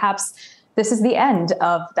 So perhaps this is the end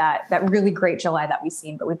of that really great July that we've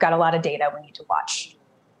seen, but we've got a lot of data we need to watch.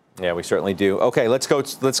 Yeah, we certainly do. Okay, let's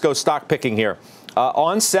go stock picking here.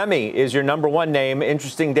 onsemi is your number one name.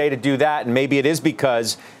 Interesting day to do that, and maybe it is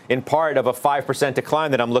because, in part, of a 5%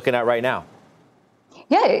 decline that I'm looking at right now.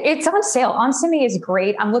 Yeah, it's on sale. onsemi is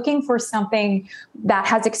great. I'm looking for something that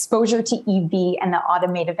has exposure to EV and the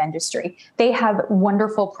automotive industry. They have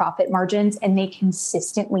wonderful profit margins, and they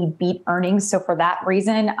consistently beat earnings. So for that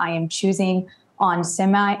reason, I am choosing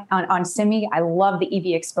onsemi. I love the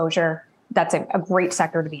EV exposure. That's a great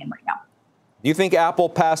sector to be in right now. Do you think Apple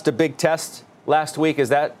passed a big test last week? Is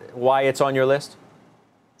that why it's on your list?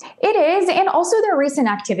 It is, and also their recent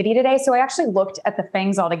activity today. So I actually looked at the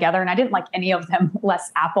things all together, and I didn't like any of them, less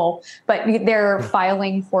Apple. But their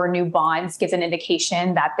filing for new bonds gives an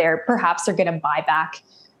indication that they're going to buy back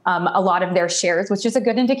a lot of their shares, which is a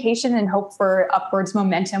good indication and hope for upwards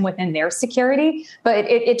momentum within their security. But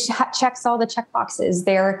it checks all the check boxes.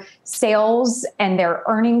 Their sales and their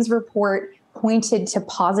earnings report pointed to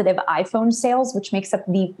positive iPhone sales, which makes up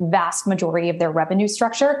the vast majority of their revenue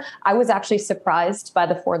structure. I was actually surprised by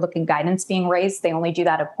the forward-looking guidance being raised. They only do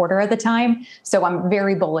that a quarter of the time. So I'm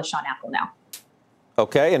very bullish on Apple now.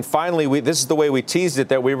 Okay, and finally, this is the way we teased it,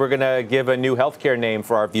 that we were going to give a new healthcare name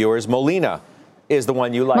for our viewers. Molina is the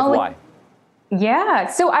one you like. Why? Yeah,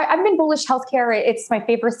 so I've been bullish healthcare. It's my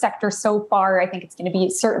favorite sector so far. I think it's going to be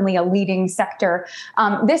certainly a leading sector.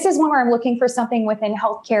 This is one where I'm looking for something within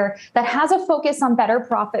healthcare that has a focus on better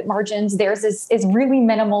profit margins. Theirs is really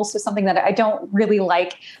minimal, so something that I don't really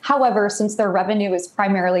like. However, since their revenue is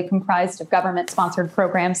primarily comprised of government-sponsored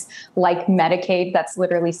programs like Medicaid, that's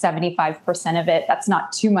literally 75% of it. That's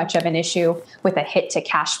not too much of an issue with a hit to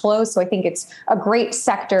cash flow. So I think it's a great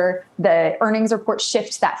sector. The earnings report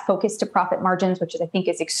shifts that focus to profit margins, which I think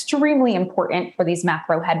is extremely important for these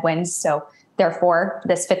macro headwinds. So therefore,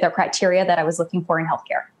 this fit their criteria that I was looking for in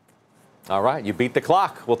healthcare. All right. You beat the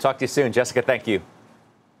clock. We'll talk to you soon. Jessica, thank you.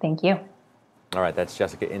 Thank you. All right. That's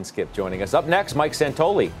Jessica Inskip joining us. Up next, Mike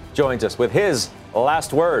Santoli joins us with his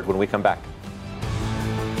last word when we come back.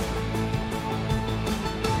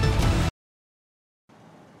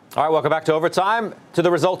 All right, welcome back to Overtime. To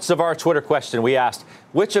the results of our Twitter question, we asked,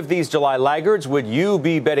 which of these July laggards would you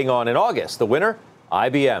be betting on in August? The winner,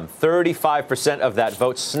 IBM. 35% of that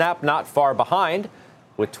vote. Snap not far behind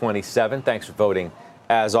with 27. Thanks for voting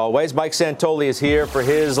as always. Mike Santoli is here for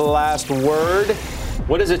his last word.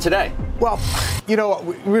 What is it today? Well,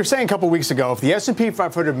 we were saying a couple weeks ago, if the S&P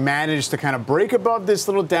 500 managed to kind of break above this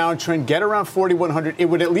little downtrend, get around 4,100, it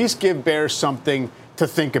would at least give bears something to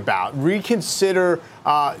think about. Reconsider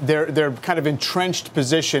their kind of entrenched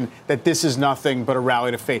position that this is nothing but a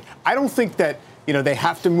rally to fate. I don't think that they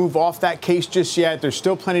have to move off that case just yet. There's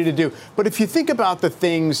still plenty to do. But if you think about the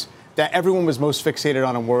things that everyone was most fixated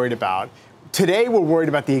on and worried about, today we're worried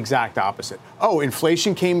about the exact opposite. Oh,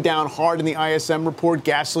 inflation came down hard in the ISM report,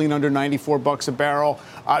 gasoline under $94 a barrel.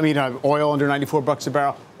 Oil under $94 a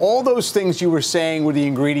barrel. All those things you were saying were the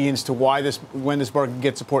ingredients to when this market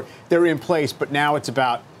gets support. They're in place, but now it's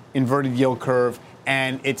about inverted yield curve,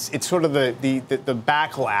 and it's sort of the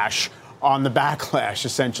backlash on the backlash,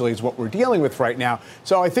 essentially, is what we're dealing with right now.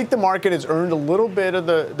 So I think the market has earned a little bit of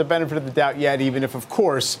the benefit of the doubt yet, even if, of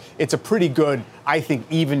course, it's a pretty good, I think,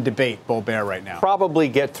 even debate, bull bear right now. Probably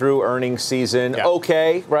get through earnings season. Yeah.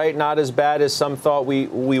 Okay, right? Not as bad as some thought we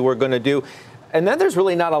were going to do. And then there's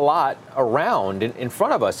really not a lot around in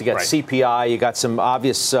front of us. You got CPI, you got some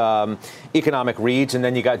obvious economic reads, and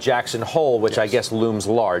then you got Jackson Hole, which I guess looms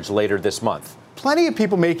large later this month. Plenty of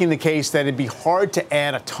people making the case that it'd be hard to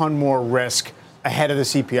add a ton more risk ahead of the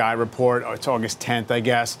CPI report. It's August 10th, I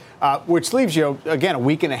guess, which leaves you, again, a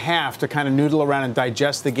week and a half to kind of noodle around and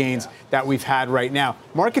digest the gains that we've had right now.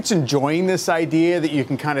 Market's enjoying this idea that you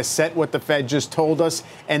can kind of set what the Fed just told us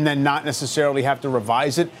and then not necessarily have to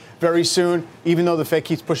revise it very soon, even though the Fed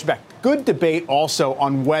keeps pushing back. Good debate also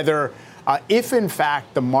on whether if, in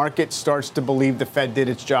fact, the market starts to believe the Fed did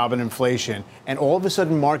its job in inflation and all of a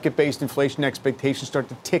sudden market-based inflation expectations start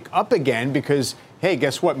to tick up again because, hey,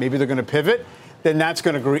 guess what? Maybe they're going to pivot. Then that's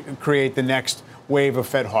going to create the next wave of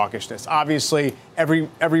Fed hawkishness. Obviously, every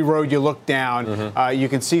road you look down, you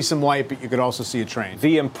can see some light, but you could also see a train.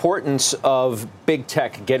 The importance of big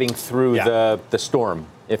tech getting through the storm,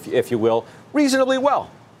 if you will, reasonably well.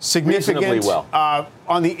 Significant. Reasonably well.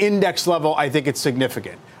 On the index level, I think it's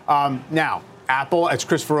significant. Now, Apple, as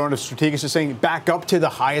Chris Verona of Strategas is saying, back up to the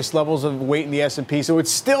highest levels of weight in the S&P. So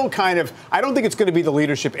it's still kind of, I don't think it's going to be the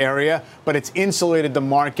leadership area, but it's insulated the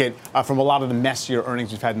market from a lot of the messier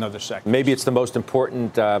earnings we've had in other sectors. Maybe it's the most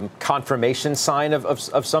important confirmation sign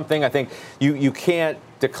of something. I think you can't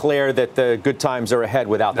declare that the good times are ahead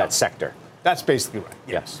without that sector. That's basically right.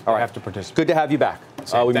 Yes. All right. I have to participate. Good to have you back.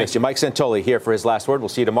 We missed you. Mike Santoli here for his last word. We'll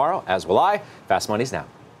see you tomorrow, as will I. Fast Money's now.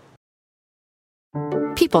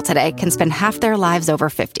 People today can spend half their lives over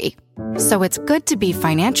 50. So it's good to be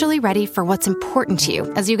financially ready for what's important to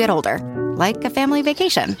you as you get older, like a family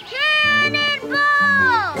vacation.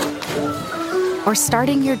 Or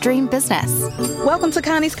starting your dream business. Welcome to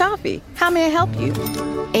Connie's Coffee. How may I help you?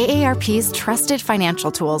 AARP's trusted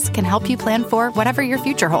financial tools can help you plan for whatever your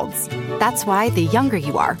future holds. That's why the younger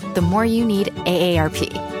you are, the more you need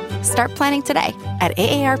AARP. Start planning today at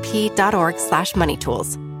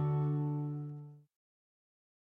aarp.org/moneytools.